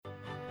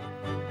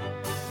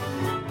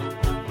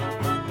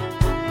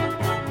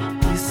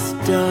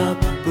stop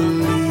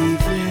believing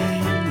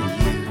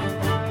you.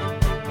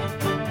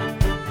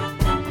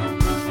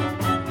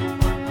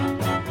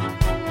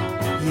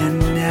 You're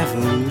never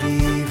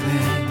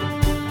leaving.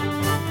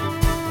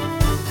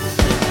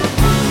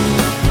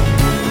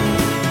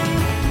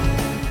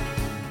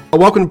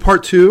 Welcome to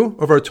part 2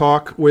 of our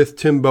talk with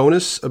Tim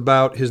Bonis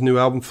about his new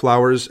album,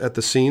 Flowers at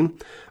the Scene.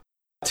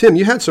 Tim,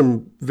 you had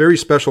some very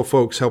special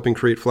folks helping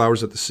create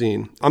Flowers at the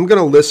Scene. I'm going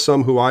to list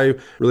some who I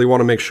really want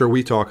to make sure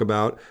we talk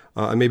about.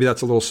 And maybe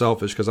that's a little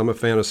selfish because I'm a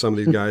fan of some of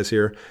these guys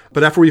here.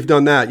 But after we've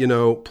done that,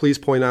 please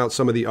point out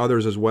some of the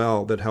others as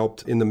well that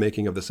helped in the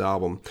making of this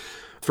album.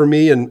 For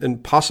me,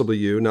 and possibly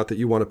you, not that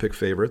you want to pick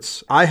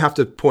favorites, I have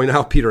to point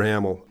out Peter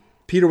Hammill.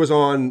 Peter was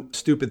on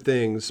Stupid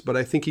Things, but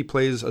I think he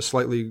plays a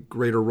slightly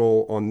greater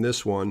role on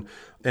this one.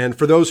 And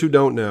for those who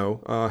don't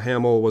know,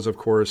 Hammill was, of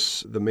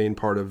course, the main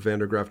part of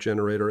Vandergraaf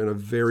Generator and a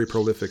very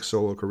prolific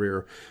solo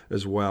career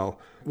as well.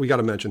 We got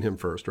to mention him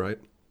first, right?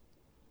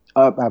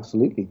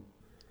 Absolutely.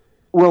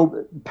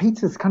 Well,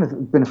 Peter's kind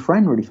of been a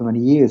friend really for many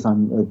years.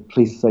 I'm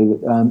pleased to say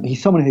that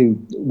he's someone who,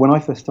 when I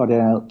first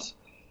started out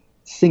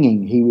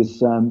singing, he was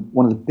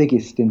one of the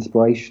biggest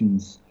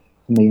inspirations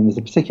for me. And there's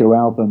a particular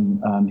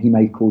album he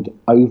made called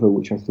Over,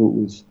 which I thought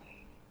was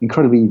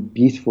incredibly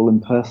beautiful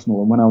and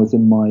personal. And when I was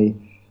in my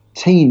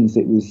teens,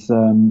 it was,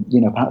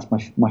 perhaps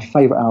my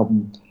favourite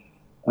album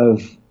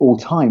of all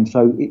time.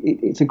 So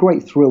it's a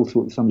great thrill to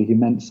work with somebody who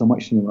meant so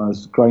much to me when I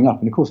was growing up.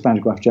 And of course,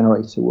 Vandergraaf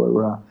Generator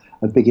were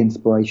a big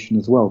inspiration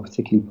as well,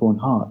 particularly Pawn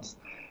Hearts.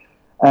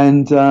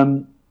 And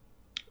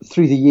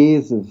through the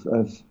years of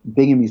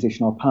being a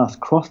musician, our paths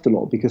crossed a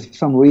lot because for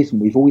some reason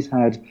we've always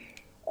had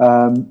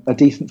a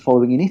decent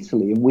following in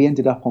Italy, and we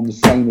ended up on the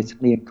same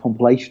Italian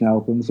compilation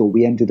albums, or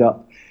we ended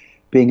up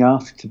being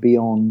asked to be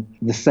on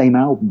the same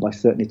album by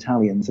certain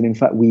Italians. And in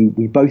fact, we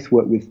both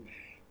worked with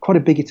quite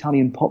a big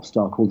Italian pop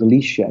star called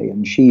Alice,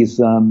 and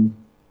she's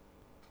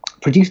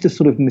produced a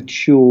sort of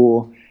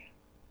mature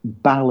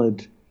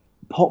ballad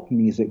pop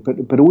music,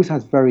 but always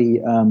has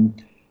very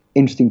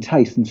interesting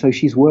taste. And so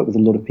she's worked with a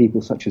lot of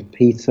people such as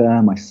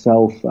Peter,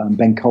 myself,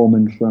 Ben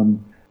Coleman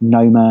from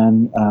No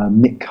Man,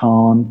 Mick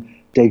Karn,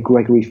 Dave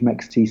Gregory from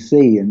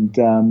XTC, and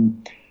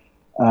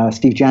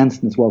Steve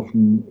Jansen as well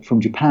from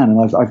Japan.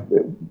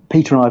 And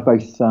Peter and I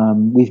both,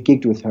 we've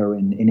gigged with her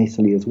in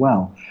Italy as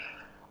well.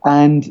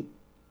 And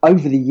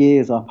over the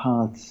years, our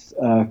paths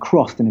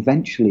crossed, and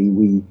eventually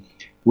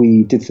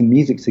we did some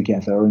music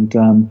together.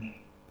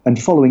 And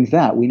following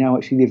that, we now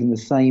actually live in the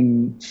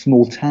same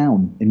small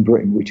town in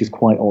Britain, which is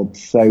quite odd.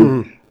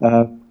 So,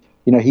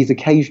 he's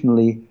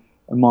occasionally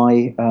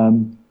my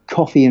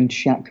coffee and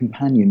chat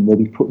companion where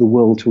we put the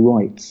world to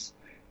rights,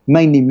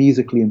 mainly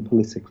musically and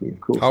politically, of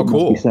course. How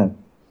cool. Must be said.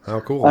 How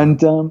cool.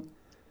 And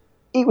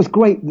it was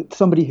great that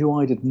somebody who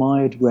I'd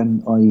admired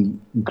when I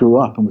grew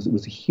up and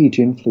was a huge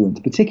influence,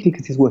 particularly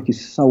because his work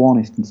is so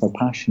honest and so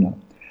passionate,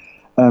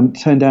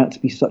 turned out to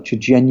be such a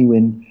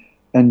genuine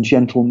and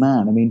gentle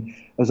man. I mean,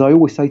 as I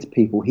always say to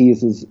people, he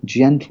is as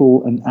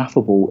gentle and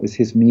affable as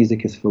his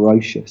music is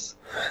ferocious.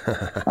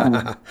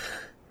 That's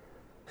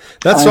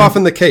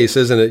often the case,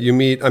 isn't it? You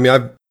meet,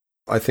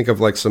 I think of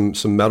like some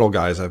metal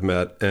guys I've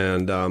met,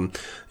 and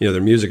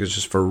their music is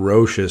just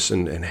ferocious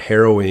and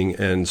harrowing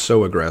and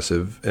so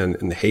aggressive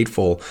and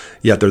hateful,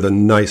 yet they're the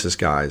nicest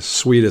guys,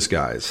 sweetest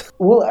guys.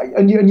 Well,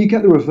 and you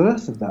get the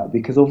reverse of that,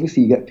 because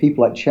obviously you get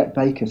people like Chet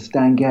Baker,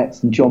 Stan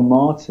Getz, and John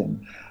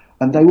Martin,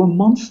 and they were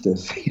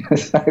monsters.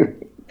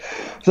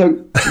 So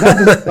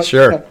that doesn't,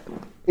 sure.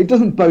 It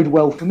doesn't bode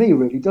well for me,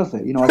 really, does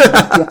it? I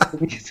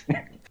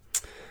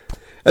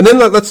And then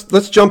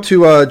let's jump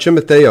to Jim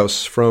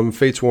Matheos from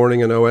Fates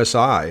Warning and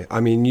OSI.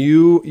 I mean,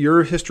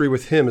 your history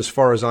with him, as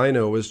far as I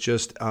know, was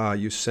just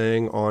you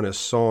sang on a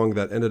song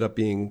that ended up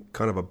being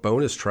kind of a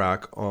bonus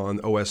track on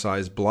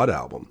OSI's Blood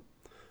album.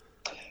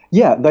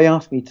 Yeah, they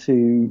asked me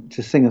to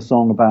sing a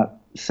song about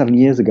 7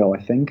 years ago,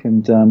 I think,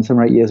 and 7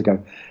 or 8 years ago.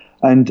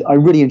 And I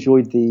really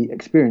enjoyed the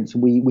experience.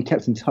 We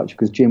kept in touch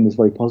because Jim was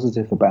very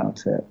positive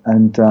about it.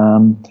 And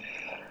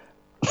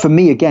for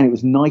me, again, it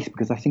was nice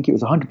because I think it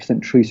was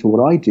 100% true to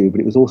what I do, but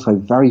it was also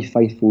very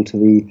faithful to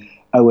the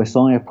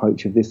OSI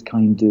approach of this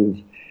kind of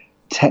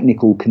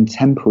technical,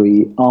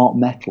 contemporary art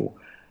metal.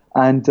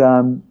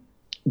 And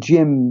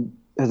Jim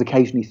has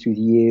occasionally through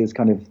the years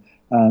kind of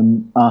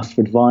asked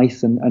for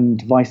advice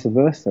and vice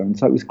versa. And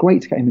so it was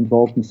great to get him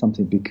involved in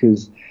something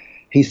because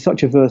he's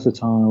such a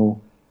versatile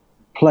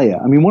player.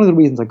 I mean, one of the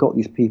reasons I got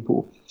these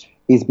people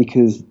is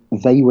because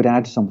they would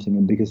add something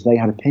and because they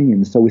had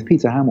opinions. So with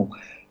Peter Hammill,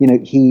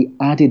 he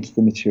added to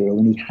the material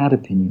and he had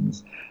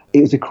opinions.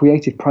 It was a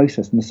creative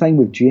process. And the same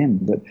with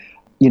Jim, that,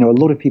 a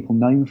lot of people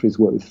know him for his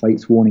work with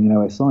Fates Warning and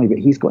OSI, but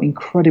he's got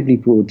incredibly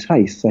broad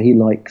taste. So he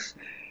likes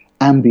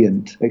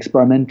ambient,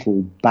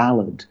 experimental,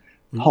 ballad,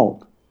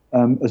 pop,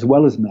 as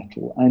well as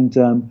metal. And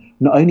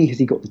not only has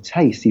he got the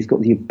taste, he's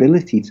got the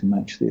ability to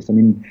match this. I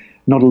mean,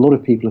 not a lot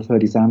of people have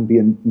heard his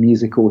ambient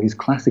music or his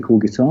classical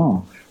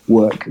guitar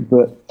work,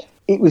 but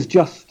it was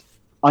just,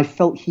 I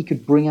felt he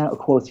could bring out a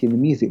quality in the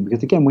music,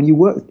 because again, when you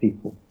work with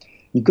people,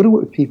 you've got to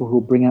work with people who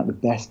will bring out the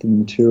best in the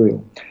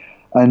material.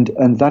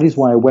 And that is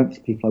why I went for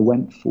the people I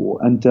went for.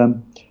 And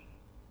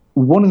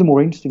one of the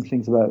more interesting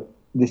things about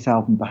this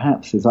album,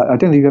 perhaps, is I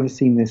don't know if you've ever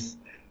seen this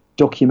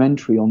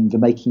documentary on the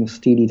making of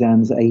Steely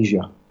Dan's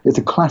Asia. It's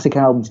a classic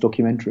albums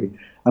documentary.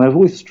 And I was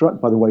always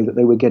struck by the way that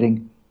they were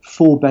getting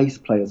 4 bass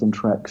players on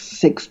tracks,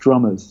 6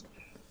 drummers,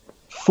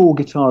 4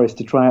 guitarists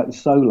to try out the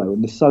solo,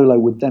 and the solo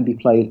would then be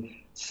played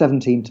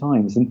 17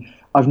 times. And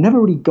I've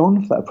never really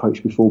gone for that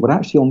approach before, but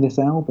actually on this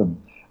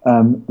album,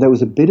 there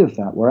was a bit of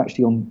that, where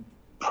actually on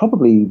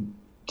probably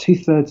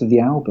 2/3 of the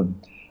album,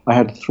 I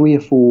had 3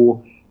 or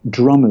 4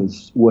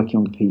 drummers working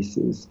on the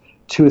pieces,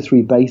 2 or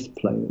 3 bass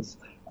players,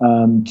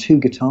 2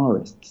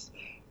 guitarists,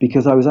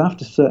 because I was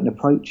after certain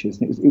approaches,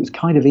 and it was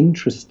kind of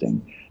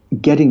interesting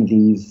getting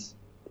these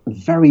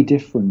very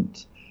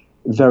different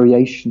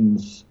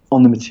variations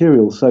on the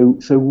material. So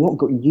what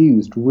got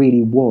used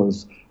really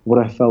was what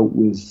I felt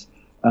was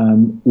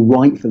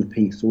right for the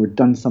piece, or had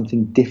done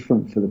something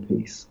different for the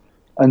piece.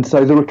 And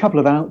so there were a couple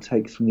of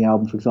outtakes from the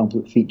album, for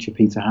example, that feature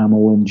Peter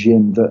Hamill and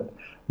Jim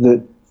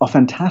that are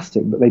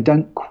fantastic, but they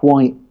don't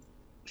quite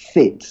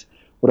fit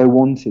what I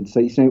wanted.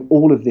 So,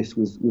 all of this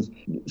was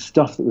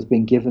stuff that was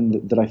being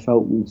given that I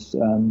felt was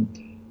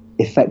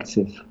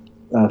effective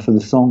for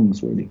the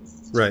songs, really.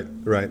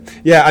 Right.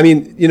 Yeah, I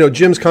mean,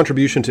 Jim's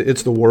contribution to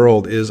It's the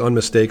World is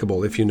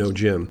unmistakable if you know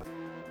Jim.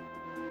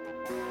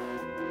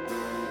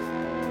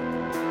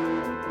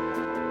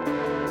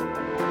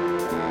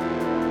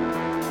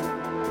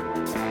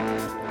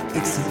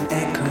 It's an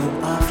echo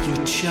of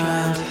your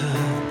childhood.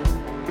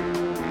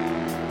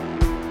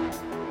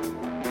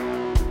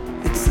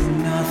 It's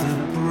another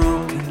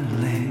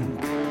broken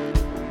link.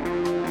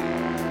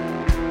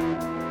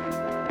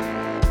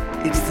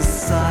 It's the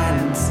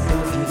silence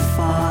of your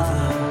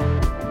father.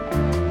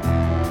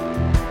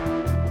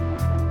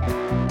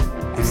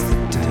 It's the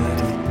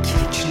dirty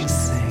kitchen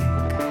sink.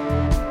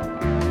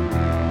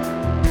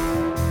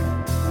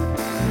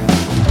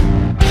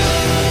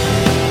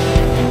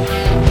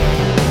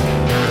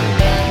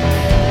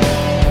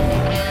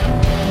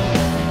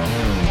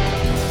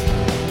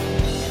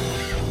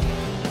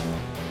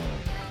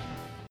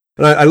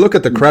 And I look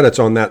at the credits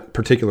on that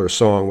particular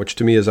song, which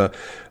to me is one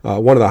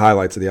of the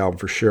highlights of the album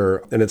for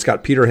sure. And it's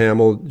got Peter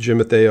Hamill, Jim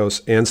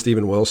Matheos, and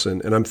Steven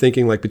Wilson. And I'm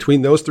thinking, like,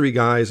 between those 3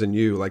 guys and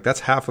you, like, that's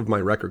half of my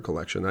record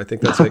collection. I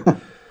think that's like,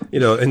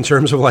 in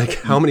terms of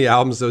like how many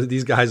albums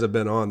these guys have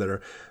been on that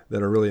are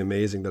really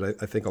amazing, that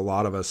I think a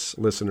lot of us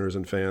listeners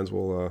and fans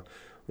will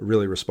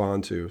really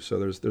respond to. So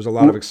there's a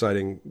lot of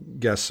exciting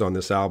guests on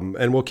this album,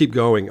 and we'll keep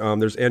going.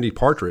 There's Andy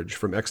Partridge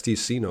from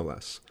XTC, no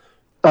less.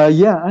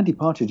 Yeah, Andy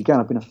Partridge, again,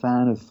 I've been a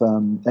fan of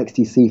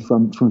XTC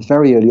from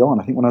very early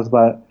on. I think when I was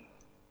about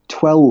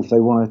 12,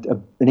 they won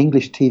an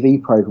English TV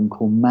program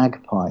called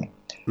Magpie,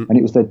 and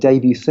it was their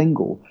debut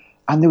single.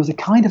 And there was a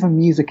kind of a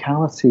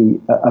musicality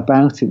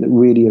about it that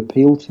really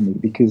appealed to me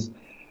because,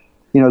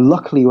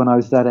 luckily when I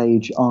was that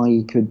age,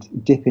 I could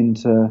dip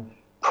into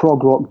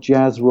prog rock,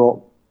 jazz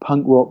rock,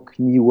 punk rock,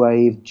 new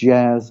wave,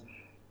 jazz,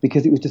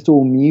 because it was just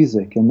all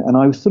music. And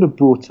I was sort of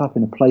brought up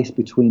in a place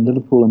between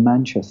Liverpool and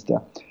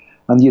Manchester.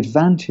 And the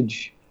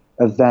advantage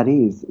of that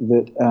is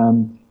that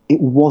it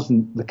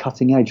wasn't the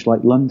cutting edge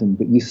like London,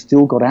 but you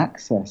still got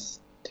access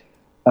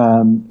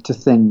to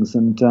things.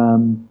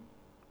 And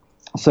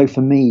so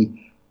for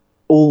me,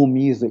 all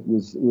music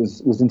was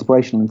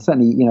inspirational. And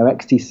certainly,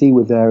 XTC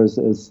were there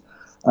as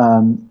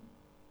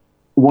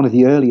one of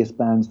the earliest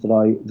bands that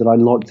I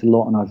liked a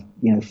lot, and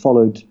I've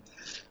followed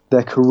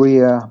their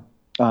career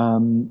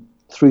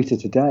through to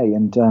today.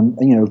 And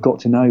I've got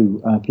to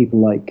know people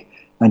like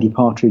Andy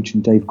Partridge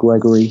and Dave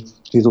Gregory,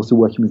 who's also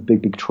working with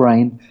Big Big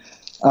Train.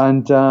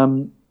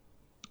 And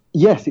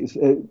yes,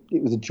 it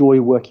was a joy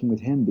working with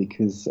him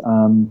because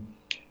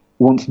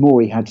once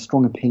more he had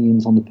strong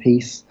opinions on the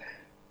piece.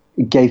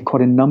 It gave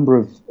quite a number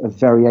of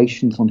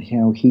variations on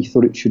how he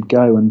thought it should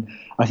go, and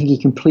I think he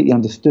completely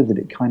understood that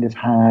it kind of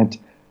had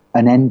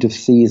an end of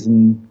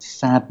season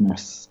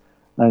sadness,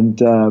 and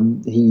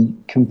he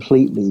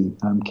completely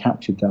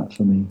captured that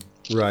for me.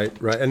 Right.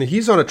 And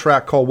he's on a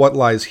track called What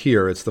Lies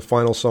Here. It's the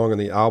final song on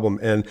the album,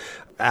 and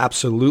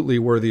absolutely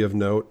worthy of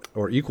note,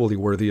 or equally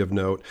worthy of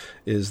note,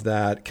 is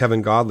that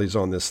Kevin Godley's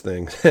on this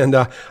thing. And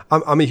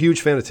I'm a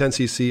huge fan of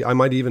 10cc. I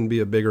might even be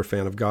a bigger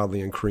fan of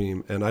Godley and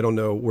Cream, and I don't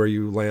know where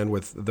you land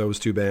with those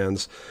 2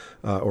 bands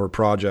or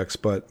projects,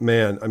 but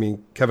man, I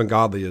mean, Kevin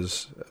Godley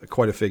is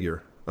quite a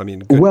figure. I mean,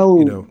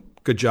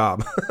 good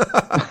job.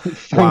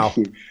 Thank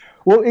you.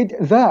 Well,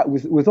 that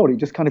was odd. It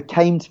just kind of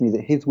came to me that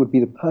his would be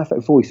the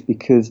perfect voice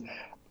because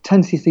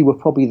 10cc were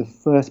probably the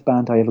first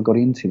band I ever got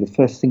into. The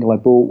first single I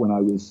bought when I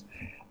was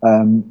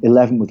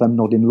 11 was I'm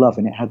Not in Love,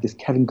 and it had this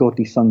Kevin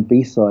Godley sung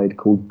B-side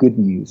called Good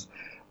News,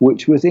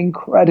 which was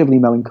incredibly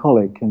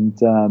melancholic.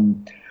 And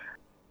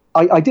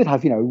I did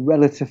have,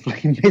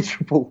 relatively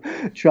miserable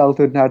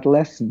childhood and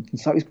adolescence, and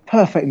so it was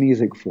perfect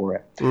music for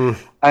it.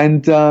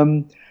 And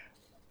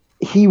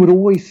he would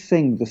always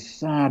sing the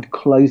sad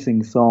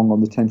closing song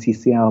on the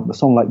 10cc album, a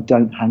song like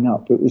Don't Hang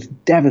Up. It was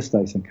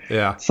devastating.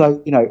 Yeah. So,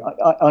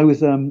 I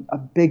was a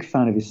big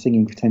fan of his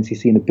singing for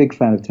 10cc and a big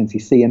fan of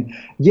 10cc. And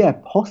yeah,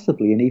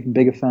 possibly an even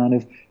bigger fan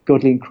of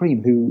Godley and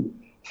Creme, who,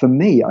 for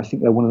me, I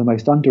think they're one of the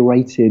most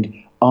underrated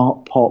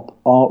art pop,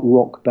 art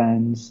rock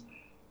bands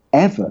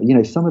ever.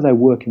 Some of their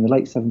work in the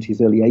late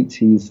 70s, early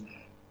 80s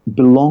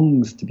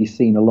belongs to be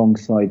seen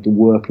alongside the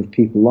work of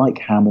people like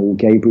Hamill,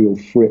 Gabriel,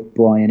 Fripp,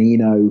 Brian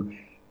Eno,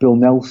 Bill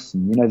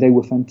Nelson. They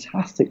were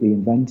fantastically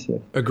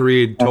inventive.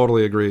 Agreed.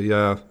 Totally agree.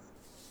 Yeah.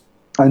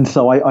 And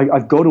so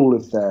I've got all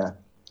of their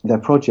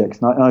projects,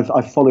 and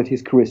I've followed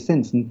his career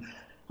since. And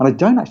I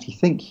don't actually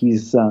think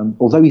he's,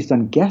 although he's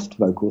done guest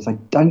vocals, I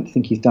don't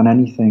think he's done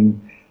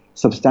anything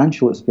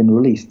substantial that's been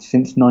released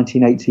since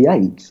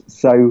 1988.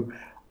 So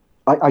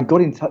I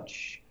got in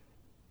touch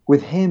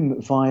with him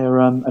via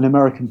an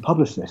American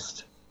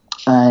publicist,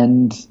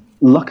 and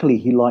luckily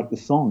he liked the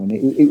song, and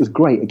it was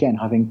great, again,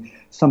 having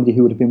somebody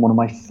who would have been one of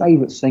my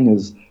favourite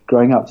singers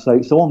growing up. So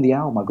on the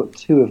album, I got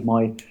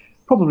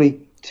probably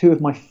two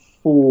of my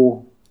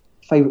four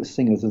favourite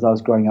singers as I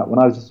was growing up. When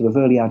I was a sort of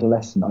early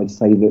adolescent, I'd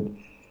say that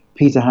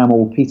Peter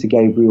Hamill, Peter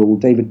Gabriel,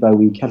 David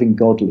Bowie, Kevin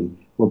Godley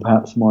were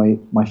perhaps my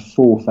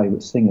four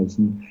favourite singers.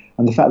 And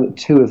the fact that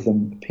two of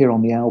them appear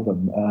on the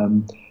album,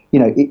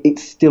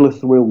 it's still a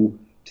thrill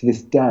to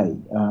this day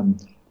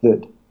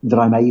that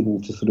I'm able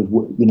to sort of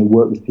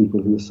work with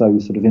people who are so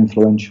sort of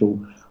influential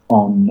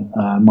on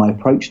my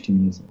approach to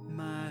music.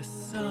 My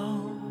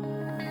soul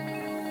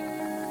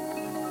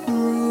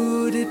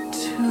rooted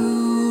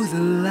to the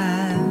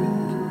land,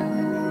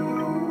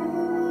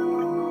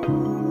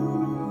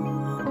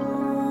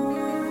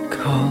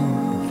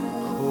 cold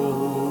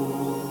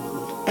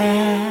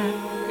air,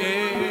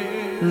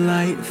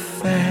 light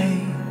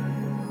fading,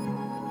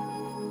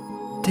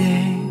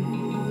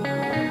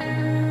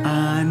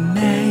 our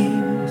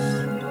names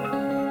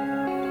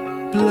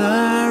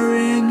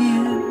blurring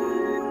in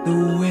the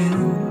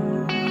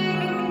wind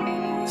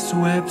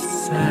swept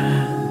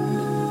sand.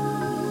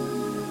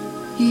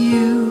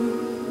 You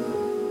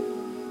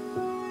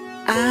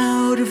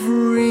out of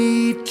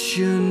reach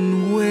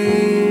and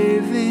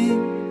waving.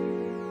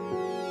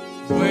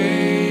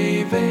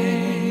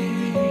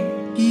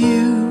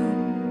 You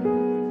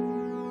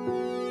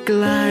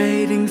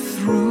gliding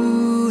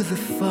through the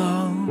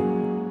foam.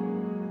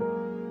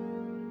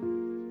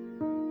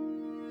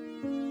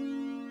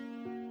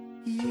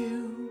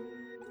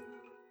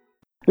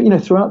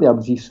 But throughout the album,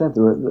 as you said,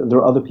 there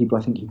are other people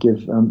I think who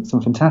give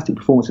some fantastic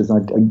performances. I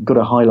got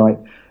to highlight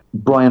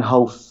Brian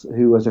Hulse,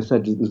 who, as I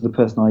said, was the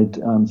person I'd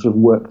sort of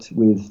worked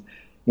with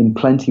in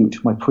Plenty,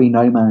 which was my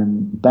pre-No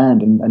Man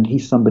band, and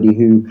he's somebody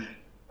who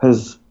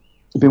has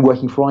been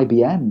working for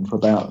IBM for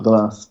about the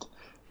last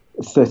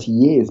 30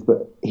 years,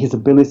 but his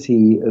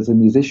ability as a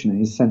musician and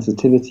his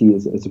sensitivity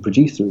as a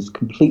producer has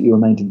completely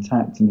remained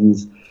intact, and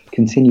he's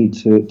continued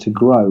to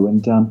grow.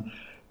 And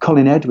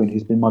Colin Edwin,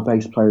 who's been my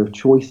bass player of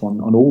choice on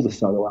all the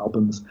solo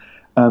albums,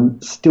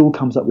 still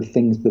comes up with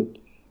things that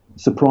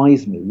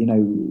surprise me.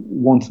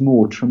 Once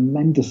more,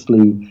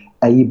 tremendously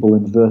able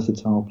and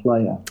versatile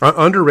player.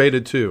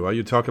 Underrated too.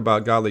 You talk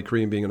about Godley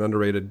Creme being an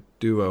underrated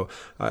duo.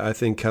 I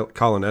think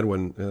Colin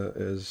Edwin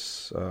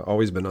has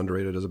always been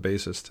underrated as a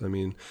bassist. I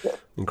mean,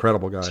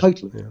 incredible guy.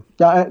 Totally.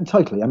 Yeah,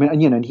 totally. I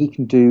mean, and he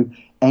can do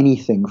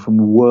anything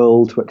from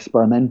world to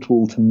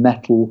experimental to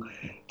metal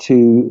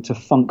to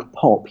funk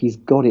pop. He's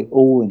got it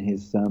all in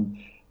his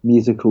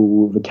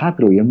musical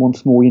vocabulary. And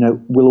once more,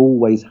 we'll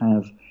always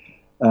have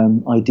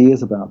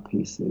ideas about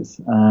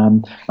pieces.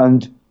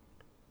 And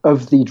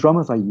of the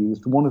drummers I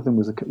used, one of them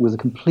was a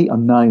complete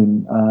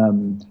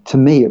unknown, to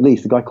me at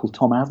least, a guy called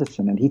Tom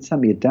Atherton, and he'd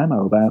sent me a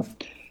demo about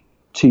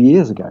 2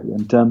 years ago.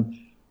 And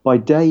by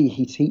day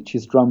he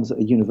teaches drums at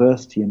a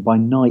university, and by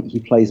night he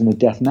plays in a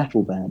death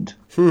metal band.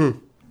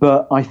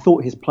 But I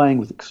thought his playing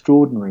was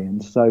extraordinary,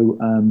 and so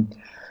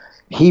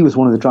he was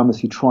one of the drummers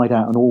who tried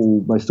out on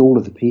almost all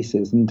of the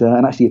pieces, and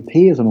actually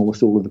appears on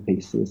almost all of the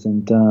pieces.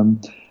 And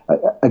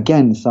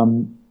again,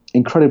 some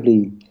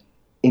incredibly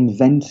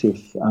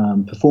inventive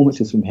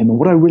performances from him. And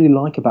what I really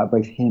like about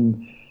both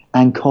him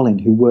and Colin,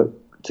 who work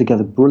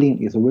together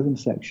brilliantly as a rhythm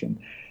section,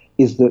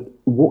 is that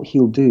what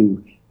he'll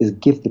do is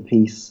give the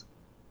piece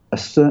a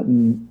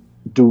certain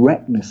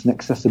directness and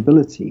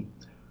accessibility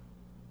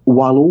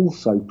while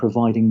also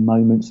providing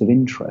moments of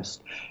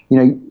interest.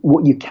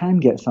 What you can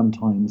get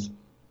sometimes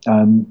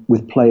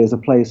with players are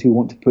players who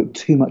want to put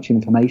too much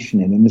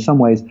information in. And in some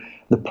ways,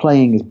 the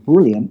playing is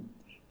brilliant,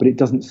 but it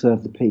doesn't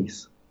serve the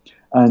piece.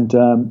 And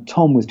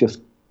Tom was just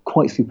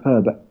quite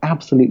superb at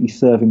absolutely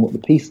serving what the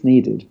piece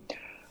needed.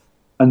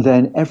 And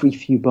then every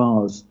few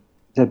bars,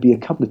 there'd be a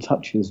couple of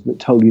touches that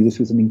told you this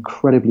was an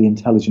incredibly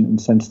intelligent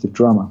and sensitive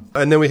drummer.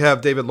 And then we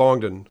have David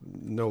Longdon,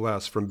 no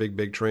less, from Big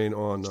Big Train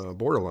on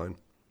Borderline.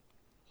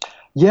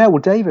 Yeah,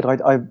 well, David,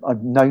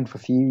 I've known for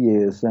a few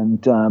years,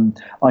 and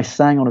I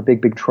sang on a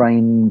Big Big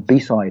Train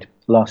B-side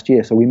last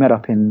year. So we met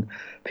up in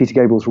Peter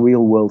Gabriel's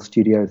Real World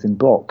Studios in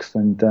Box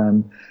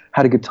and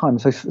had a good time.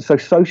 So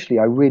socially,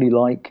 I really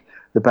like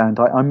the band.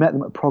 I met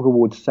them at Prog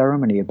Awards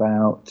ceremony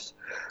about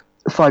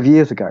 5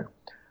 years ago,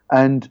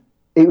 and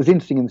it was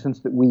interesting in the sense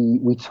that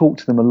we talked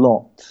to them a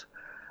lot,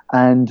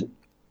 and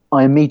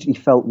I immediately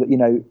felt that, you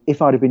know,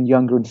 if I'd have been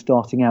younger and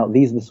starting out,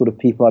 these are the sort of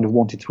people I'd have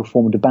wanted to have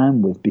formed a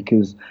band with,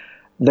 because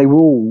they were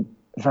all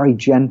very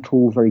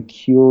gentle, very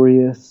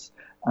curious,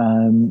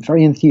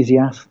 very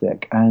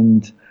enthusiastic,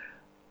 and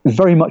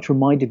very much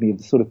reminded me of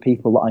the sort of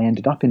people that I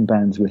ended up in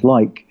bands with,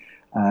 like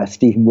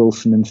Stephen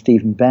Wilson and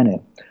Stephen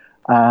Bennett.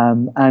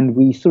 And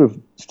we sort of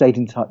stayed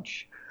in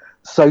touch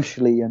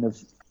socially and have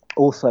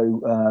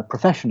also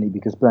professionally,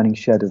 because Burning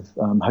Shed have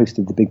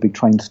hosted the Big Big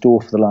Train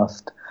store for the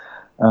last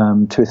 2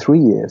 or 3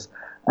 years.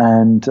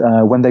 And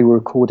when they were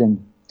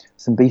recording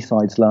some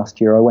B-sides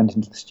last year, I went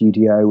into the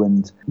studio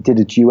and did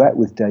a duet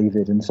with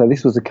David. And so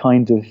this was a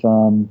kind of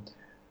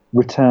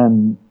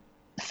return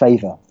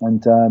favour.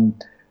 And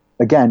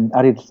again,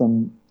 added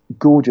some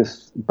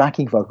gorgeous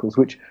backing vocals,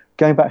 which,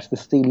 going back to the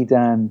Steely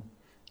Dan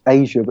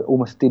Asia, but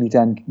almost Steely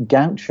Dan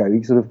Gaucho,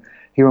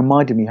 he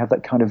reminded me, had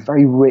that kind of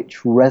very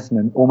rich,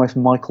 resonant, almost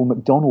Michael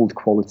McDonald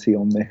quality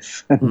on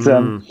this.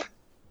 And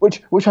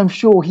which I'm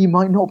sure he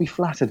might not be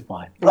flattered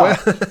by.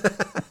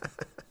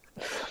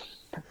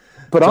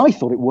 But I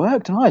thought it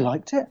worked, and I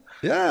liked it.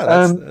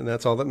 Yeah, and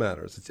that's all that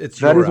matters.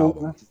 It's your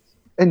album.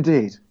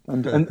 Indeed,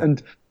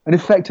 and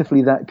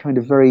effectively that kind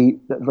of very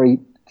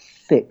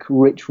thick,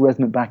 rich,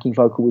 resonant backing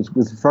vocal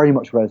was very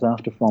much what I was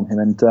after from him.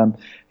 And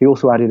he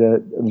also added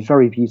a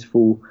very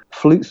beautiful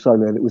flute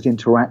solo that was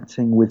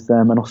interacting with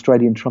an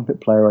Australian trumpet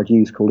player I'd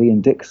used called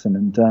Ian Dixon,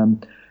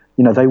 and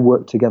you know, they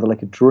worked together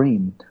like a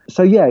dream.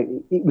 So yeah,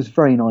 it was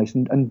very nice.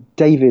 And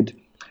David,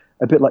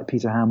 a bit like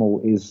Peter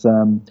Hamill, is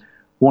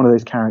one of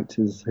those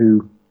characters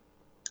who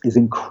is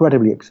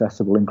incredibly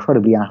accessible,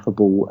 incredibly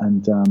affable,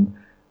 and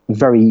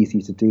very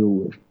easy to deal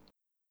with.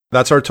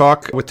 That's our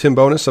talk with Tim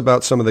Bowness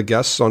about some of the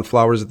guests on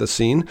Flowers at the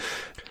Scene.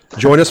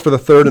 Join us for the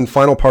third and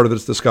final part of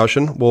this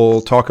discussion.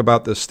 We'll talk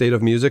about the state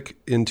of music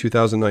in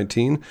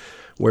 2019,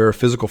 where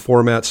physical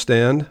formats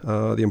stand,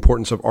 the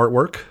importance of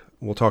artwork.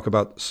 We'll talk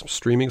about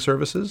streaming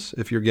services,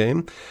 if you're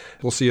game.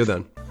 We'll see you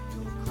then.